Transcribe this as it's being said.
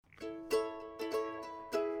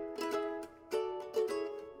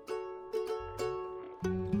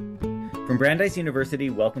From Brandeis University,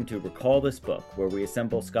 welcome to Recall This Book, where we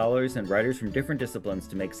assemble scholars and writers from different disciplines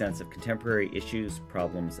to make sense of contemporary issues,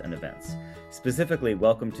 problems, and events. Specifically,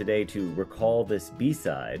 welcome today to Recall This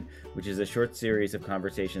B-Side, which is a short series of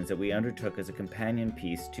conversations that we undertook as a companion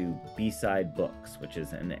piece to B-Side Books, which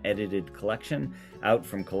is an edited collection out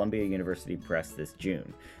from Columbia University Press this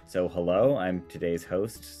June. So hello, I'm today's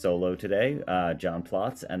host, solo today, John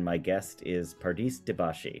Plotz, and my guest is Pardis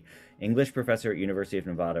Debashi, English professor at University of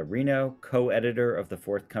Nevada, Reno, co-editor of the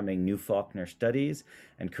forthcoming New Faulkner Studies,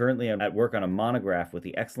 and currently at work on a monograph with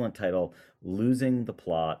the excellent title, Losing the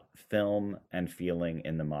Plot, Film and Feeling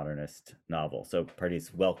in the Modernist Novel. So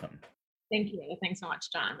Pardis, welcome. Thank you. Thanks so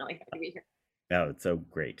much, John. I'm really happy to be here. Oh, it's so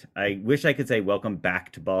great. I wish I could say welcome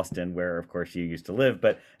back to Boston, where, of course, you used to live,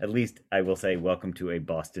 but at least I will say welcome to a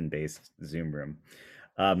Boston-based Zoom room.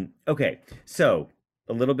 Okay, so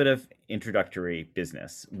a little bit of introductory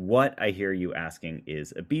business. What I hear you asking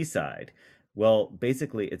is a B-side. Well,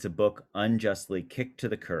 basically, it's a book unjustly kicked to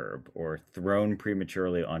the curb or thrown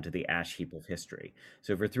prematurely onto the ash heap of history.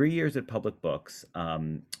 So for 3 years at Public Books,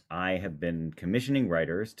 I have been commissioning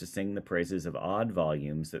writers to sing the praises of odd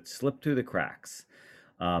volumes that slipped through the cracks.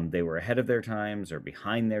 They were ahead of their times or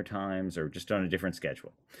behind their times or just on a different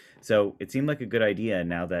schedule. So it seemed like a good idea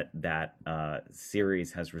now that that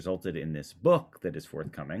series has resulted in this book that is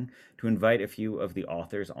forthcoming to invite a few of the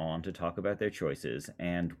authors on to talk about their choices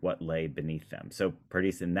and what lay beneath them. So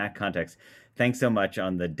Pardis, in that context, thanks so much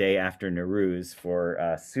on the day after Nowruz for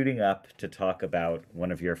suiting up to talk about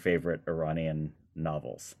one of your favorite Iranian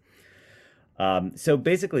novels. So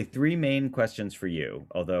basically, three main questions for you,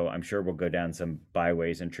 although I'm sure we'll go down some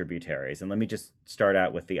byways and tributaries. And let me just start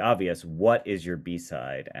out with the obvious. What is your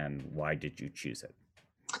B-side and why did you choose it?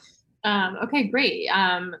 Okay, great.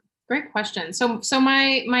 Great question. So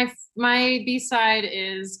my B-side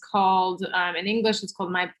is called in English. It's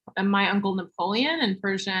called My Uncle Napoleon, in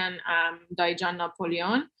Persian, Daijan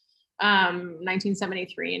Napoleon,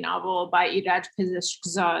 1973 novel by Iraj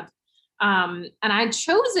Pezeshkzad. And I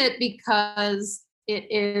chose it because it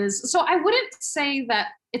is, so I wouldn't say that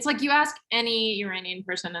it's like you ask any Iranian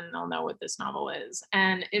person and they'll know what this novel is.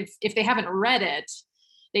 And if they haven't read it,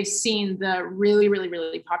 they've seen the really, really,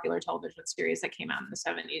 really popular television series that came out in the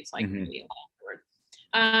 70s, like maybe afterward.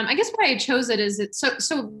 I guess why I chose it is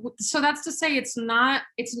so that's to say it's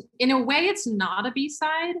in a way it's not a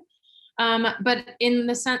B-side. But in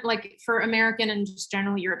the sense, like for American and just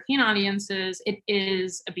generally European audiences, it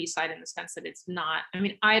is a B-side in the sense that it's not. I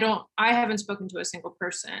mean, I haven't spoken to a single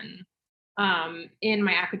person in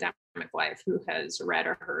my academic life who has read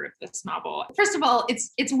or heard of this novel. First of all,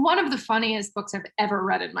 it's one of the funniest books I've ever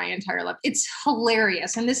read in my entire life. It's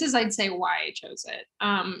hilarious, and this is, I'd say, why I chose it.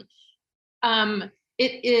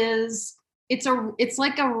 It is. It's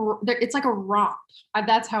like a romp.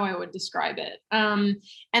 That's how I would describe it. And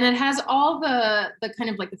it has all the kind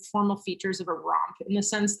of like the formal features of a romp in the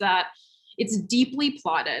sense that it's deeply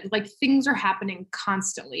plotted, like things are happening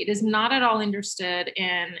constantly. It is not at all interested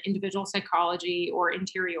in individual psychology or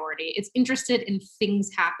interiority. It's interested in things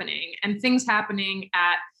happening and things happening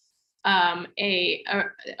at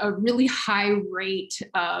a really high rate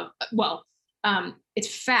of,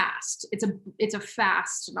 it's fast. It's a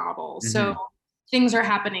fast novel. Mm-hmm. So things are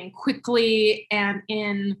happening quickly and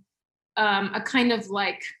in a kind of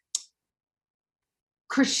like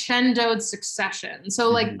crescendoed succession. So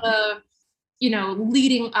like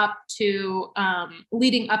leading up to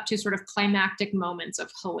sort of climactic moments of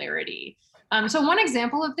hilarity. So one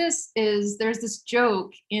example of this is there's this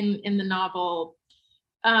joke in the novel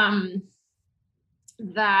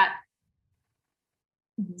that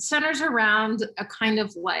centers around a kind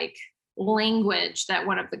of like language that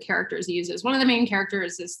one of the characters uses. One of the main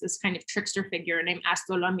characters is this kind of trickster figure named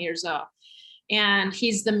Asdollah Mirza, and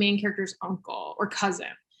he's the main character's uncle or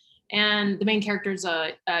cousin. And the main character is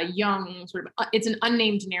a young it's an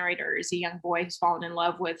unnamed narrator. He's a young boy who's fallen in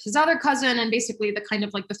love with his other cousin. And basically the kind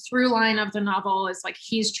of like the through line of the novel is like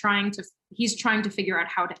he's trying to figure out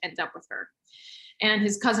how to end up with her. And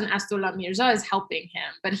his cousin Asdollah Mirza is helping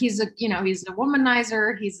him, but he's a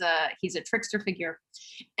womanizer. He's a trickster figure,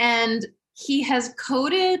 and he has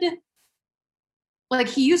coded, like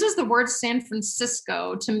he uses the word San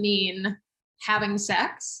Francisco to mean having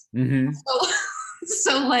sex. Mm-hmm.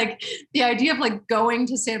 So like the idea of like going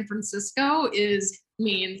to San Francisco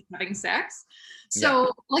means having sex.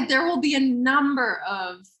 So like there will be a number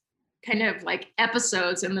of kind of like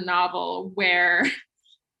episodes in the novel where,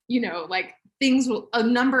 like a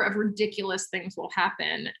number of ridiculous things will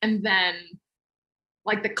happen. And then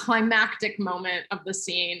like the climactic moment of the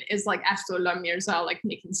scene is like Asdollah Mirza like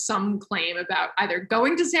making some claim about either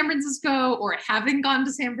going to San Francisco or having gone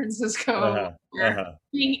to San Francisco or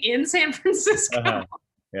being in San Francisco.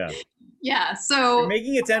 Yeah. Yeah, You're so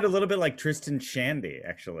making it sound a little bit like Tristan Shandy,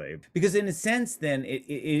 actually. Because in a sense, then it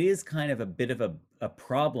is kind of a bit of a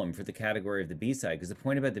problem for the category of the B-side, because the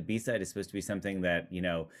point about the B-side is supposed to be something that,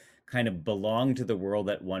 kind of belonged to the world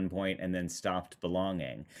at one point and then stopped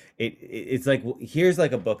belonging. It's like, here's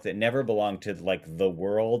like a book that never belonged to like the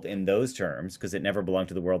world in those terms, because it never belonged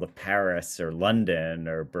to the world of Paris or London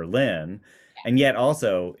or Berlin. And yet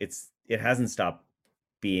also it hasn't stopped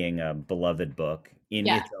being a beloved book in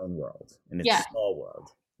yeah, its own world, in its yeah, small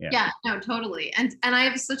world. Yeah. yeah, no, totally. And I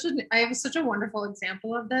have such a wonderful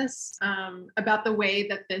example of this, about the way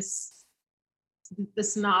that this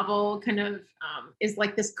novel kind of is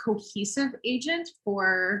like this cohesive agent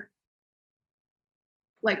for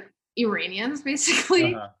like Iranians,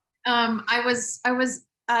 basically. Uh-huh.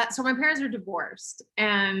 So my parents are divorced,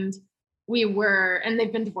 and and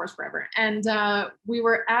they've been divorced forever. And we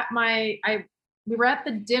were at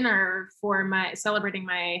the dinner for my celebrating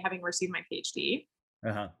my having received my PhD.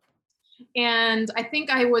 Uh-huh. And I think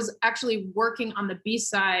I was actually working on the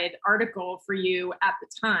B-side article for you at the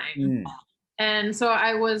time. Mm. And so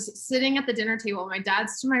I was sitting at the dinner table. My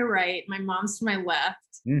dad's to my right, my mom's to my left.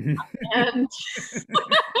 Mhm. And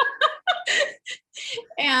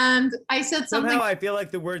and I said something. Somehow I feel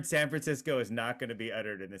like the word San Francisco is not going to be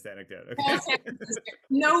uttered in this anecdote. Okay.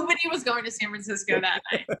 Nobody was going to San Francisco that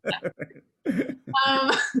night.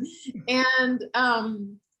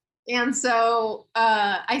 And so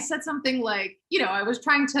I said something like, I was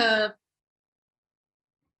trying to,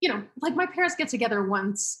 like my parents get together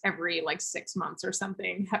once every like 6 months or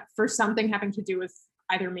something for something having to do with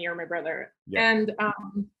either me or my brother. Yeah. And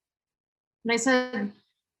I said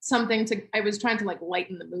something I was trying to like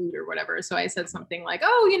lighten the mood or whatever. So I said something like,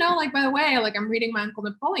 oh, like, by the way, like I'm reading my Uncle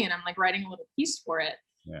Napoleon. I'm like writing a little piece for it.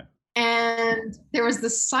 Yeah. And there was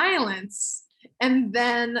this silence. And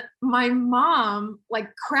then my mom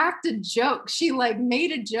like cracked a joke. She like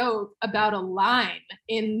made a joke about a line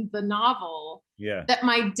in the novel that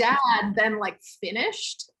my dad then like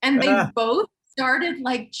finished. And they both started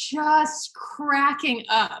like just cracking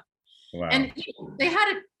up. Wow. And they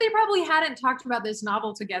probably hadn't talked about this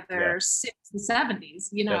novel together since the 70s,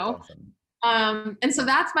 That's awesome. And so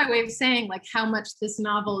that's my way of saying like how much this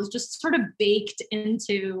novel is just sort of baked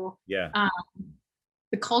into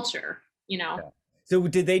the culture, Yeah. So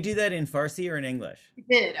did they do that in Farsi or in English? It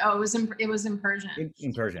did. Oh, it was in Persian.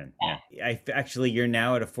 In Persian. Yeah. Actually, you're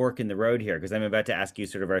now at a fork in the road here, because I'm about to ask you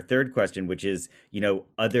sort of our third question, which is,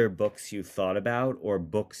 other books you thought about or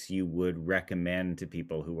books you would recommend to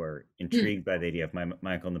people who are intrigued by the idea of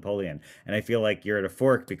my Uncle Napoleon. And I feel like you're at a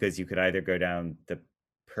fork because you could either go down the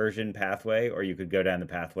Persian pathway or you could go down the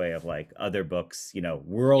pathway of like other books,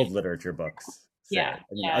 world literature books.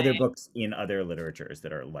 Other books in other literatures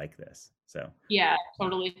that are like this. So yeah,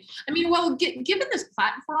 totally. I mean, well, given this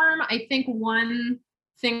platform, I think one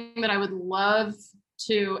thing that I would love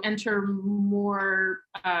to enter more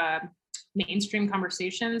mainstream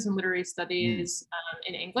conversations in literary studies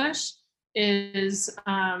in English is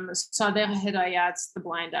Sader Hidayat's The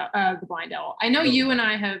Blind Owl. I know you and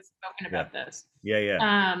I have spoken about this.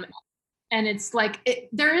 Yeah. And it's like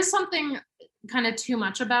there is something kind of too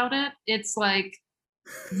much about it. It's like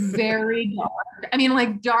very dark. I mean,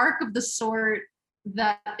 like dark of the sort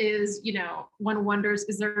that is, one wonders,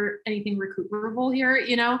 is there anything recuperable here?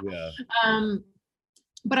 Yeah.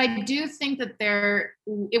 But I do think that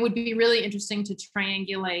it would be really interesting to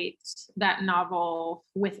triangulate that novel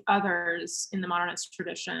with others in the modernist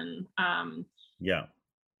tradition. To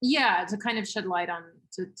kind of shed light on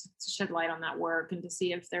that work and to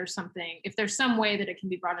see if there's some way that it can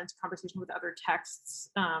be brought into conversation with other texts,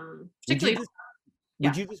 particularly.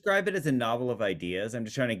 Would you describe it as a novel of ideas? I'm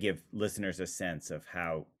just trying to give listeners a sense of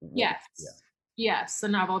how. Yes, a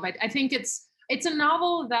novel of ideas. I think it's a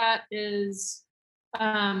novel that is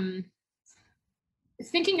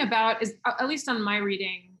thinking about, is at least on my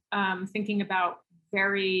reading, thinking about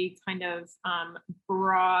very kind of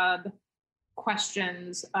broad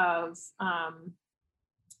questions of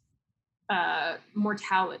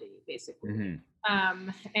mortality, basically,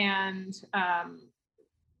 and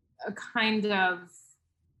a kind of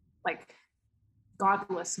like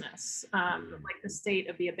godlessness, like the state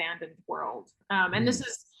of the abandoned world. And this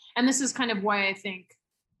is kind of why I think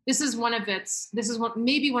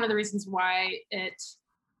maybe one of the reasons why it,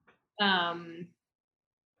 I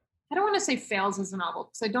don't want to say fails as a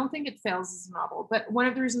novel, because I don't think it fails as a novel, but one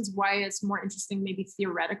of the reasons why it's more interesting maybe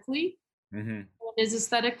theoretically than it is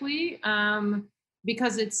aesthetically,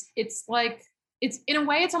 because it's like it's in a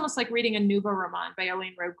way it's almost like reading a nouveau roman by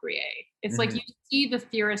Alain Robbe-Grillet. It's like Mhm, you see the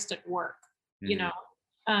theorist at work, you mhm,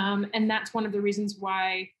 know, and that's one of the reasons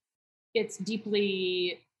why it's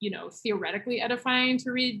deeply, theoretically edifying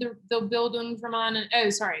to read the Bildungsroman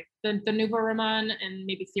and the Nouveau Roman, and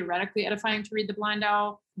maybe theoretically edifying to read the Blind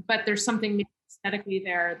Owl. But there's something aesthetically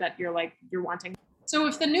there that you're wanting. So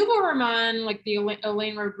if the Nouveau Roman, like the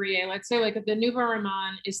Alain Robbe-Grillet, let's say like if the Nouveau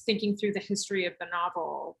Roman is thinking through the history of the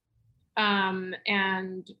novel,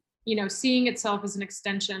 and seeing itself as an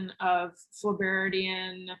extension of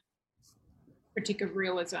Flaubertian critique of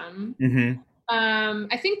realism, mhm,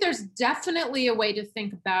 I think there's definitely a way to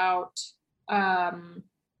think about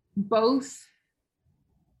both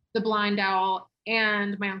The Blind Owl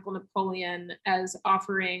and My Uncle Napoleon as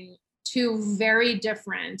offering two very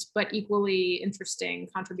different but equally interesting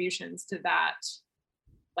contributions to that,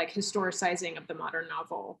 like, historicizing of the modern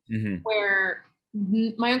novel, mhm, where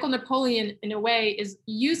My Uncle Napoleon, in a way, is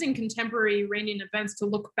using contemporary Iranian events to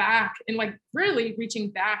look back and like really reaching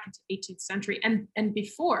back into 18th century and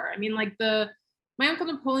before. I mean, like the My Uncle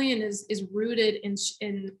Napoleon is rooted in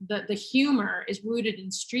the humor is rooted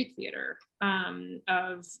in street theater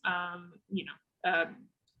of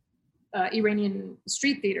Iranian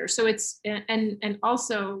street theater. So it's and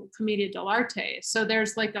also commedia dell'arte. So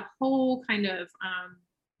there's like a whole kind of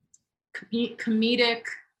comedic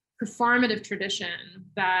performative tradition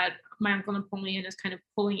that My Uncle Napoleon is kind of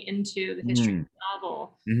pulling into the history of mm, the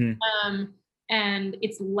novel. mhm, Um, and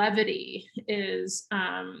its levity is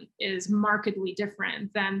markedly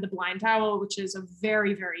different than The Blind Owl, which is a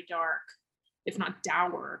very, very dark, if not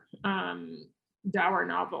dour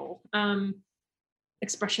novel,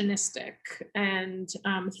 expressionistic, and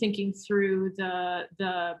thinking through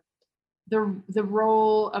the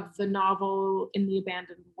role of the novel in the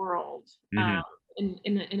abandoned world, mhm.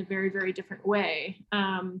 in a very, very different way.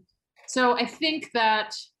 So I think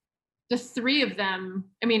that the three of them,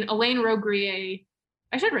 I mean, Alain Robbe-Grillet,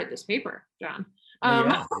 I should write this paper, John. Oh, Um,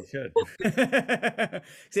 yeah, you should.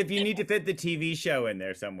 Except you need to fit the TV show in there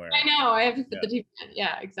I somewhere. know I have to fit Yeah. the TV in.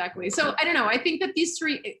 Yeah, exactly. So I don't know. I think that these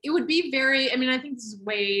three, it would be very. I mean, I think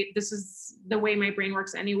this is the way my brain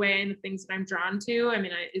works anyway, and the things that I'm drawn to. I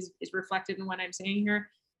mean, is reflected in what I'm saying here.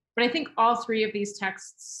 But I think all three of these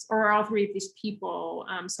texts, or all three of these people,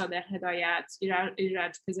 Sadeh Hedayat,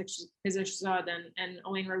 Iraj Pezeshzad, and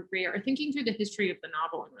Alain Robbe-Grillet, are thinking through the history of the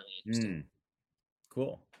novel in really interesting. Mm,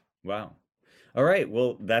 cool. Wow. All right.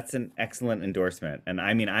 Well, that's an excellent endorsement. And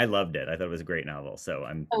I mean, I loved it. I thought it was a great novel. So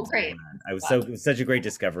I'm Oh, so great. glad. It was such a great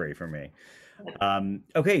discovery for me.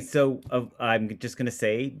 Okay, so I'm just going to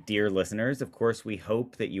say, dear listeners, of course, we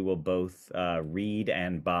hope that you will both read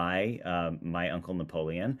and buy My Uncle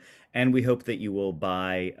Napoleon, and we hope that you will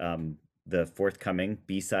buy the forthcoming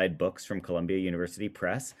B-side books from Columbia University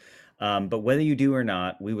Press. But whether you do or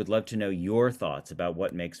not, we would love to know your thoughts about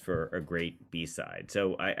what makes for a great B-side.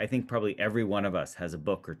 So I think probably every one of us has a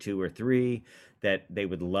book or two or three that they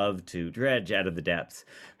would love to dredge out of the depths,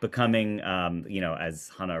 becoming,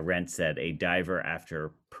 as Hannah Arendt said, a diver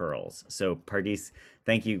after pearls. So, Pardis,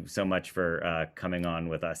 thank you so much for coming on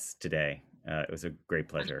with us today. It was a great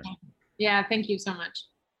pleasure. Yeah, thank you so much.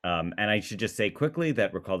 And I should just say quickly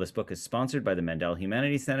that Recall This Book is sponsored by the Mandel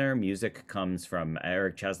Humanities Center. Music comes from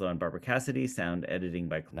Eric Chaslow and Barbara Cassidy. Sound editing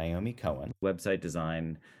by Naomi Cohen. Website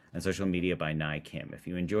design and social media by Nai Kim. If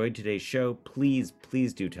you enjoyed today's show, please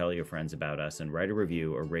do tell your friends about us and write a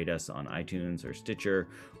review or rate us on iTunes or Stitcher,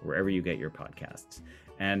 or wherever you get your podcasts.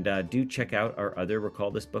 And do check out our other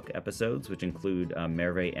Recall This Book episodes, which include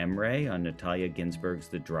Merve Emre on Natalia Ginsburg's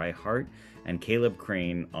The Dry Heart, and Caleb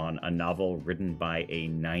Crane on a novel written by a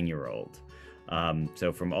 9-year-old.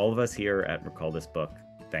 So from all of us here at Recall This Book,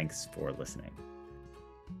 thanks for listening.